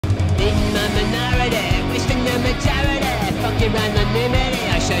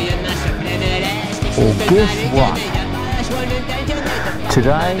Well, guess what?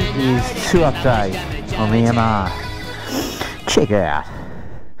 Today is 2-up day on the MR. Check it out.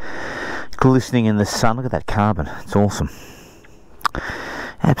 Glistening in the sun. Look at that carbon. It's awesome.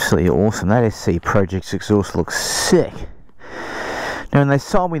 Absolutely awesome. That SC Projects exhaust looks sick. Now when they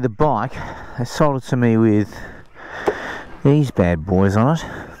sold me the bike, they sold it to me with these bad boys on it.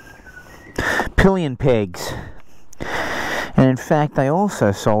 Pillion pegs. And in fact they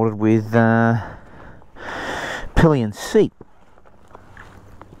also sold it with pillion seat.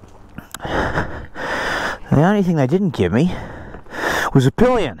 The only thing they didn't give me was a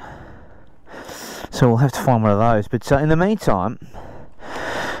pillion. So we'll have to find one of those. But in the meantime,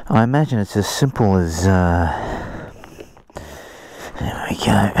 I imagine it's as simple as there we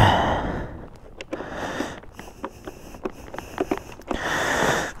go.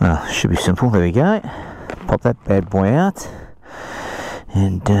 Well, should be simple. There we go. Pop that bad boy out,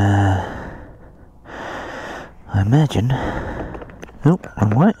 and I imagine. Oh,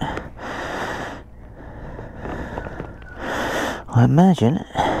 wrong way. I imagine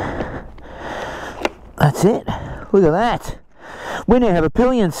that's it. Look at that. We now have a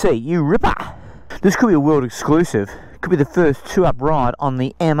pillion seat, you ripper. This could be a world exclusive. Could be the first 2-up ride on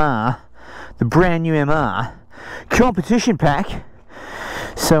the MR, the brand new MR competition pack.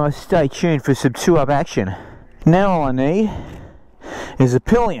 So stay tuned for some 2-up action. Now all I need is a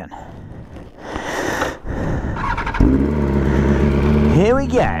pillion. Here we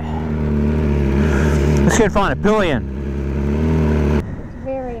go. Let's go and find a pillion. It's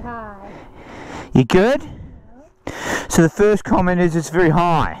very high. You good? So the first comment is it's very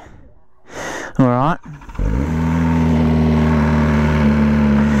high. Alright.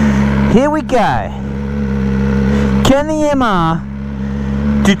 Here we go. Can the MR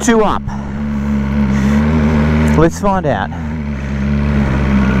do 2-up? Let's find out.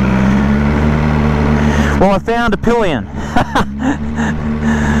 Well, I found a pillion.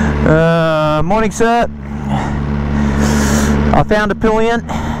 Morning, sir. I found a pillion.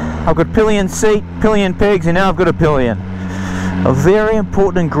 I've got pillion seat, pillion pegs, and now I've got a pillion. A very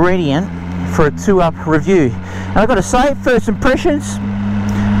important ingredient for a 2-up review. And I've got to say, first impressions,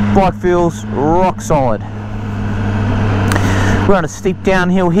 bike feels rock solid. We're on a steep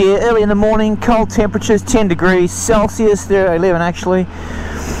downhill here, early in the morning, cold temperatures, 10 degrees Celsius, there at 11 actually.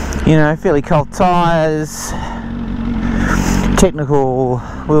 You know, fairly cold tyres. Technical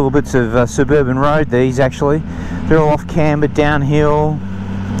little bits of suburban road, these actually. They're all off camber, downhill.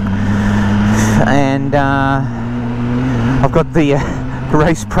 And I've got the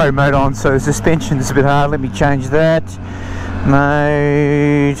race pro mode on, so the suspension's a bit hard. Let me change that.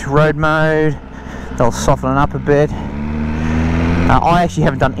 Mode, road mode. They'll soften it up a bit. I actually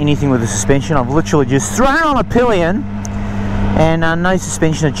haven't done anything with the suspension. I've literally just thrown on a pillion and no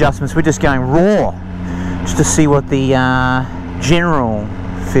suspension adjustments. We're just going raw just to see what the general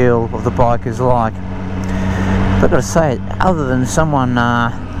feel of the bike is like. But I've got to say, other than someone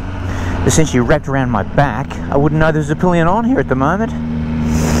essentially wrapped around my back, I wouldn't know there's a pillion on here at the moment.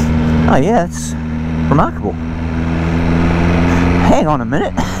 Oh yeah, it's remarkable. Hang on a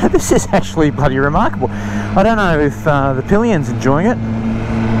minute, this is actually bloody remarkable. I don't know if the pillion's enjoying it.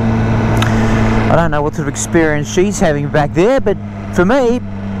 I don't know what sort of experience she's having back there, but for me,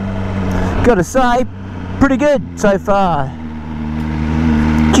 gotta say, pretty good so far.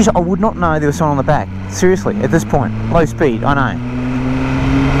 Geez, I would not know there was someone on the back. Seriously, at this point. Low speed, I know.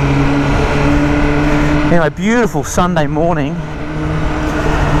 Anyway, beautiful Sunday morning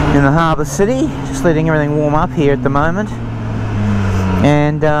in the harbour city. Just letting everything warm up here at the moment.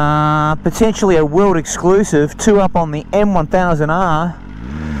 And potentially a world exclusive 2-up on the M1000r.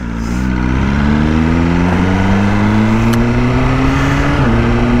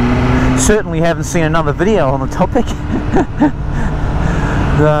 Certainly haven't seen another video on the topic.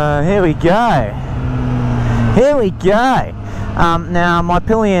 So here we go. Here we go. Now my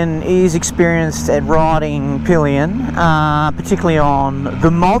pillion is experienced at riding pillion, particularly on the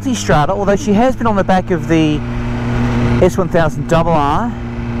multi-strata, although she has been on the back of the S1000r,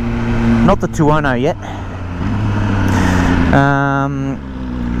 not the 210 yet,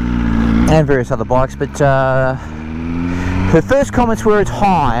 and various other bikes, but her first comments were it's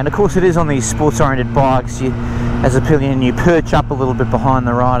high, and of course it is on these sports-oriented bikes. As a pillion, you perch up a little bit behind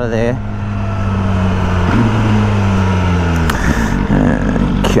the rider there.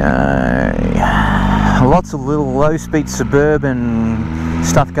 Okay, lots of little low-speed suburban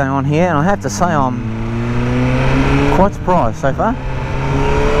stuff going on here, and I have to say I'm quite surprised so far.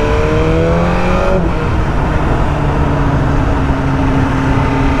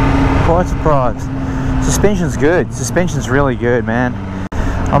 Quite surprised. Suspension's good. Suspension's really good, man.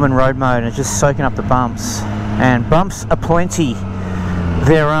 I'm in road mode and it's just soaking up the bumps. And bumps are plenty.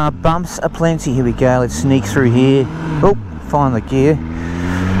 There are bumps aplenty. Here we go. Let's sneak through here. Oh, find the gear.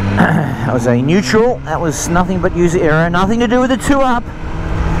 That was a neutral. That was nothing but user error. Nothing to do with the 2-up.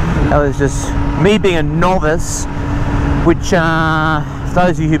 That was just me being a novice, which for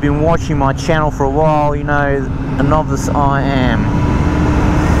those of you who've been watching my channel for a while, you know a novice I am.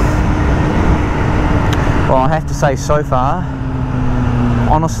 Well, I have to say so far,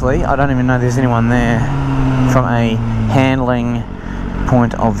 honestly, I don't even know there's anyone there from a handling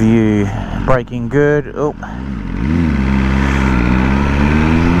point of view. Braking good. Oh.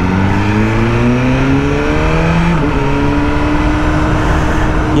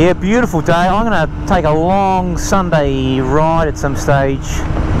 Yeah, beautiful day. I'm going to take a long Sunday ride at some stage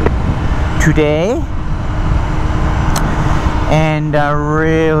today and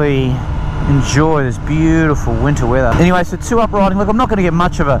really enjoy this beautiful winter weather. Anyway, so 2-up riding. Look, I'm not going to get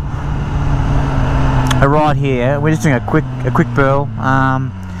much of a ride here. We're just doing a quick burl,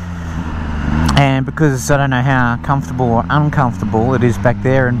 and because I don't know how comfortable or uncomfortable it is back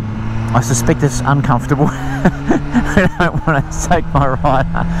there, and I suspect it's uncomfortable. I don't want to take my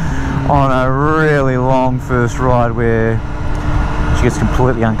rider on a really long first ride where she gets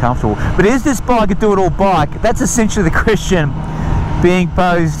completely uncomfortable. But is this bike a do-it-all bike? That's essentially the question being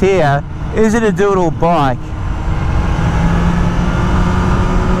posed here. Is it a do-it-all bike?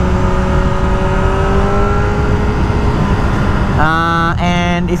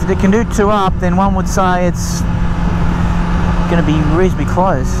 And if it can do 2-up, then one would say it's going to be reasonably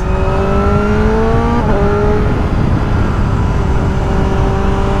close.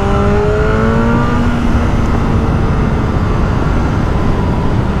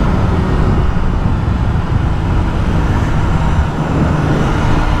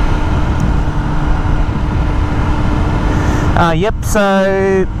 Yep,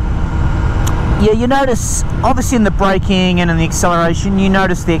 so yeah, you notice obviously in the braking and in the acceleration you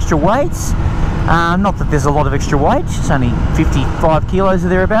notice the extra weights. Not that there's a lot of extra weight, it's only 55 kilos or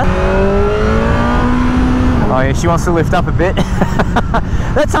thereabout. Oh yeah, she wants to lift up a bit.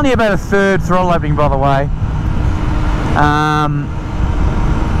 That's only about a third throttle opening, by the way.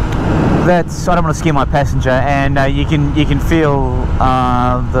 That's, I don't want to scare my passenger, and you can feel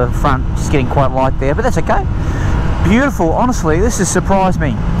the front just getting quite light there, but that's okay. Beautiful, honestly, this has surprised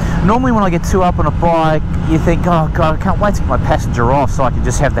me. Normally when I get 2-up on a bike, you think, oh god, I can't wait to get my passenger off so I can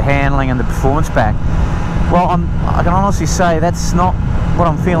just have the handling and the performance back. Well, I can honestly say that's not what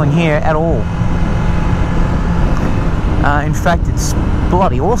I'm feeling here at all. In fact, it's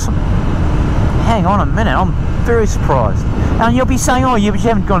bloody awesome. Hang on a minute, I'm very surprised. And you'll be saying, oh yeah, but you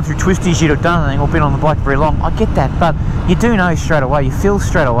haven't gone through twisties yet or done anything or been on the bike very long. I get that, but you do know straight away, you feel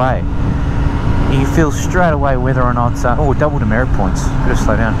straight away. You feel straight away whether or not, oh, double demerit points, better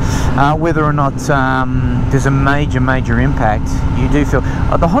slow down, whether or not there's a major impact. You do feel,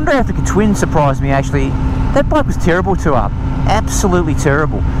 the Honda Africa Twin surprised me actually. That bike was terrible 2-up, absolutely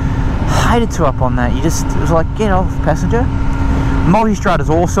terrible. Hated 2-up on that. You just, it was like, get off passenger. Multi-strut is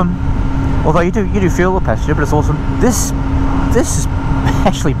awesome, although you do feel the passenger, but it's awesome. This is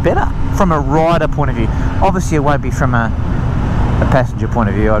actually better from a rider point of view. Obviously it won't be from a passenger point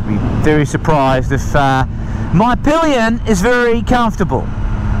of view. I'd be very surprised if my pillion is very comfortable.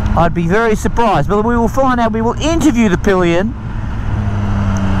 I'd be very surprised, but we will find out. We will interview the pillion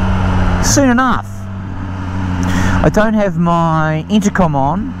soon enough. I don't have my intercom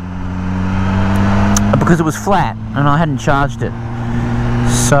on because it was flat and I hadn't charged it.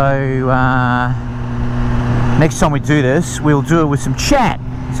 So next time we do this, we'll do it with some chat,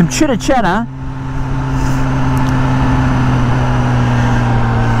 some chitter chatter.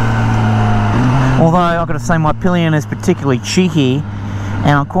 Although I've got to say my pillion is particularly cheeky, and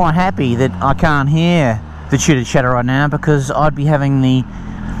I'm quite happy that I can't hear the chitter chatter right now because I'd be having the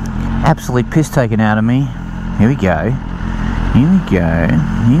absolute piss taken out of me. Here we go. Here we go.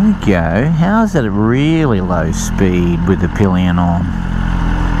 Here we go. How is that at really low speed with the pillion on?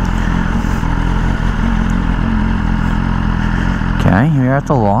 Okay, here we are at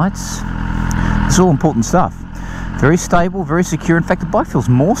the lights. It's all important stuff. Very stable, very secure. In fact, the bike feels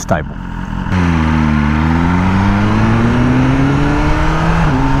more stable.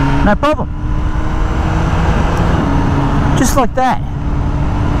 No problem. Just like that.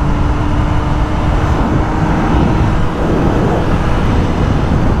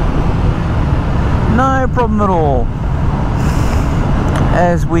 No problem at all.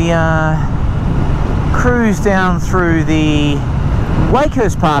 As we cruise down through the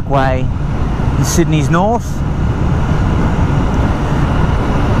Wakehurst Parkway in Sydney's north.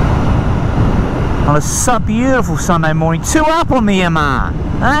 on a beautiful Sunday morning. 2 up on the MR,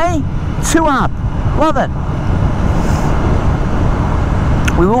 eh? 2 up, love it.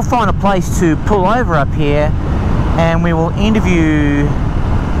 We will find a place to pull over up here and we will interview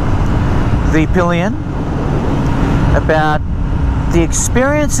the pillion about the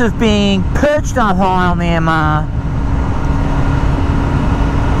experience of being perched up high on the MR.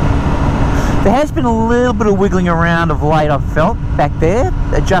 There has been a little bit of wiggling around of late, I've felt, back there,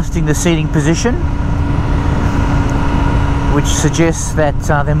 adjusting the seating position, which suggests that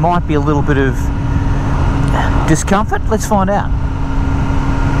there might be a little bit of discomfort. Let's find out.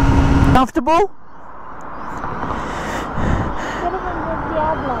 Comfortable? Better than the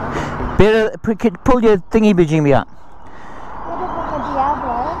Diablo. Better, pull your thingy-bijingy up. Better than the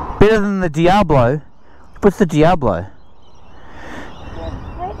Diablo. Better than the Diablo? What's the Diablo? The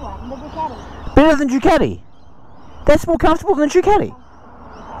red one, the Ducati. Better than Ducati? That's more comfortable than Ducati?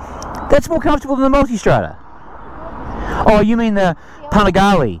 That's more comfortable than the Multistrada? Oh, you mean the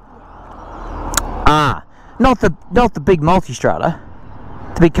Panigale? Ah, not the big Multistrada.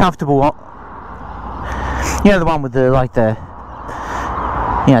 The big comfortable one. You know, the one with the, like the,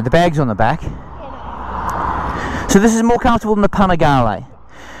 you know, the bags on the back. So this is more comfortable than the Panigale.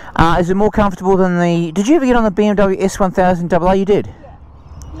 Is it more comfortable than the... Did you ever get on the BMW S1000r? You did?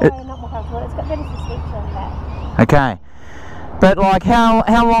 Yeah. No, not more comfortable. It's got better suspension than that. Okay. But like, how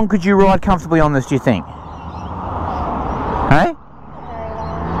long could you ride comfortably on this, do you think? Hey?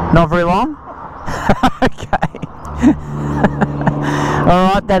 Not very long. Okay.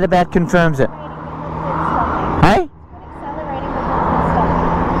 Alright, that about confirms it. Hey?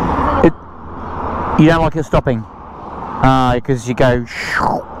 You don't like it stopping? Because you go...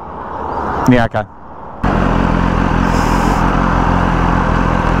 Yeah, okay.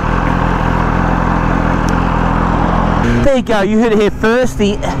 There you go, you heard it here first.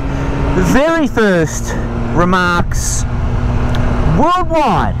 The very first remarks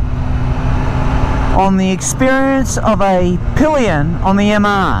worldwide on the experience of a pillion on the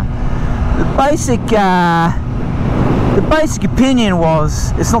MR. The basic opinion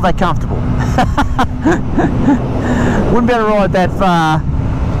was it's not that comfortable. Wouldn't be able to ride that far,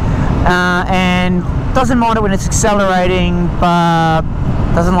 and doesn't mind it when it's accelerating, but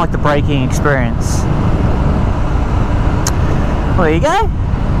doesn't like the braking experience. Well, there you go.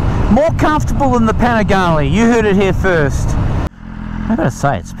 More comfortable than the Panigale. You heard it here first. I gotta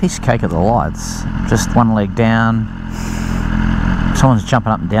say, it's a piece of cake at the lights. Just one leg down. Someone's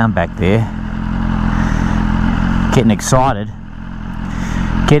jumping up and down back there. Getting excited.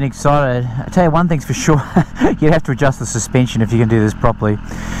 Getting excited. I tell you one thing's for sure. You'd have to adjust the suspension if you can do this properly.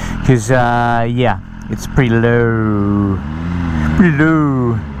 Because, yeah, it's pretty low. Pretty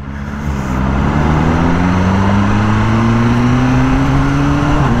low.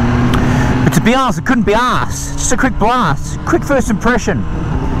 But to be honest, it couldn't be asked. Just a quick blast. Quick first impression.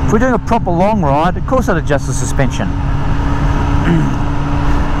 If we're doing a proper long ride, of course I'd adjust the suspension.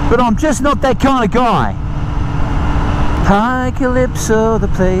 But I'm just not that kind of guy. High Calypso, the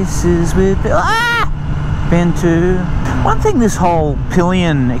places we've been to. One thing this whole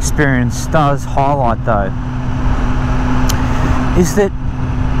pillion experience does highlight, though, is that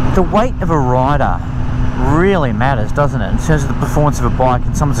the weight of a rider really matters, doesn't it, in terms of the performance of a bike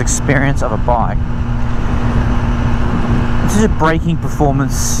and someone's experience of a bike. This is a braking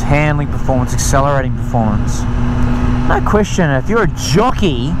performance, handling performance, accelerating performance. No question, if you're a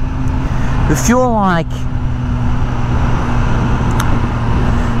jockey, if you're like,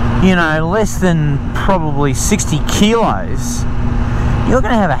 you know, less than probably 60 kilos, you're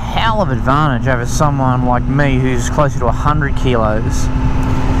going to have a hell of an advantage over someone like me who's closer to 100 kilos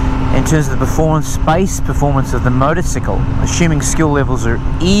in terms of the performance, base performance of the motorcycle, assuming skill levels are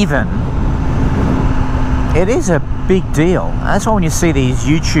even. It is a big deal. That's why when you see these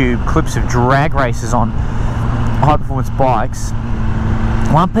YouTube clips of drag races on high performance bikes,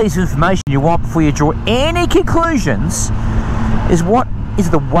 one piece of information you want before you draw any conclusions is what is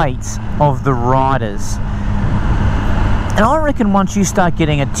the weight of the riders. And I reckon once you start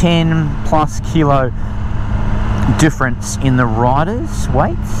getting a 10 plus kilo difference in the riders'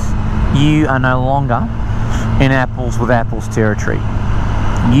 weights, you are no longer in apples with apples territory.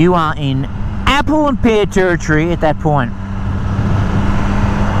 You are in apple and pear territory at that point.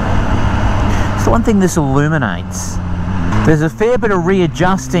 So one thing this illuminates, there's a fair bit of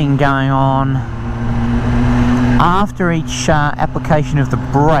readjusting going on after each application of the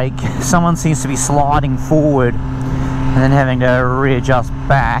brake. Someone seems to be sliding forward and then having to readjust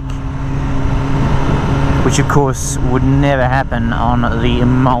back, which of course would never happen on the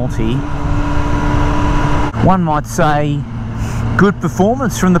multi. One might say good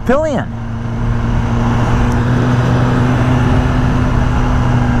performance from the pillion.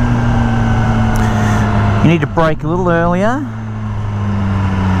 You need to brake a little earlier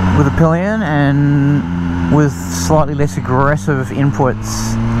with a pillion and with slightly less aggressive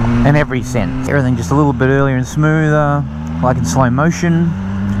inputs in every sense. Everything just a little bit earlier and smoother, like in slow motion.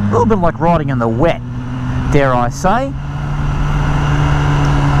 A little bit like riding in the wet, dare I say.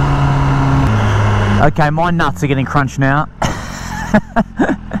 Okay, my nuts are getting crunched now.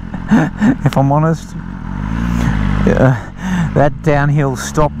 If I'm honest. That downhill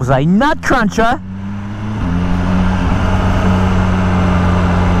stop was a nut cruncher.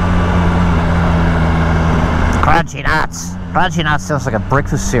 Crunchy nuts. Crunchy nuts sounds like a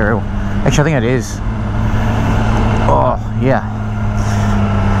breakfast cereal. Actually, I think it is. Oh, yeah.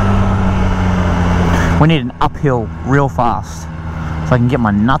 We need an uphill real fast so I can get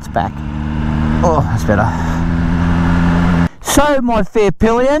my nuts back. Oh, that's better. So, my fair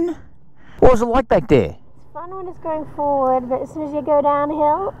pillion, what was it like back there? It's fun when it's going forward, but as soon as you go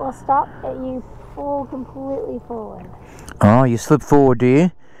downhill or stop, you fall completely forward. Oh, you slip forward, do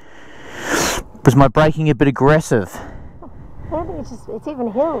you? Was my braking a bit aggressive? I don't think it's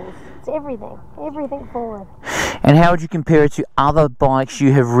even hills. It's everything forward. And how would you compare it to other bikes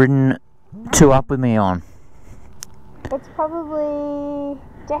you have ridden two up with me on? It's probably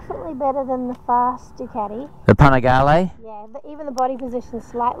definitely better than the fast Ducati. The Panigale? Yeah, but even the body position is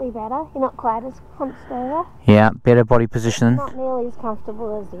slightly better. You're not quite as hunched over. Yeah, better body position. Not nearly as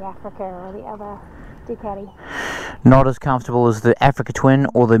comfortable as the Africa or the other Ducati. Not as comfortable as the Africa Twin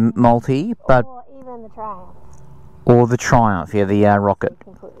or the Multi, but... Or even the Triumph. Or the Triumph, yeah, the Rocket.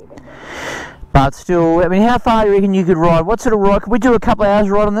 Completely different. But still, I mean, how far do you reckon you could ride? What sort of ride? Could we do a couple of hours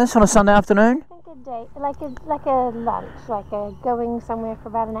ride on this on a Sunday afternoon? I think a day, like a lunch, going somewhere for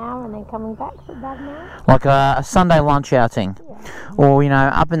about an hour and then coming back for about an hour. Like a Sunday lunch outing, Yeah. Or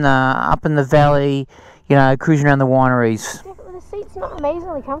up in the valley, cruising around the wineries. The seat's not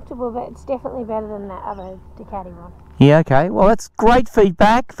amazingly comfortable, but it's definitely better than that other Ducati one. Yeah, okay. Well, that's great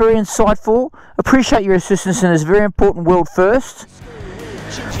feedback. Very insightful. Appreciate your assistance in this very important world first.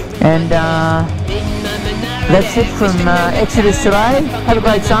 And that's it from Exodus today. Have a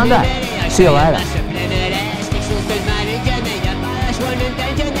great Sunday. See you later.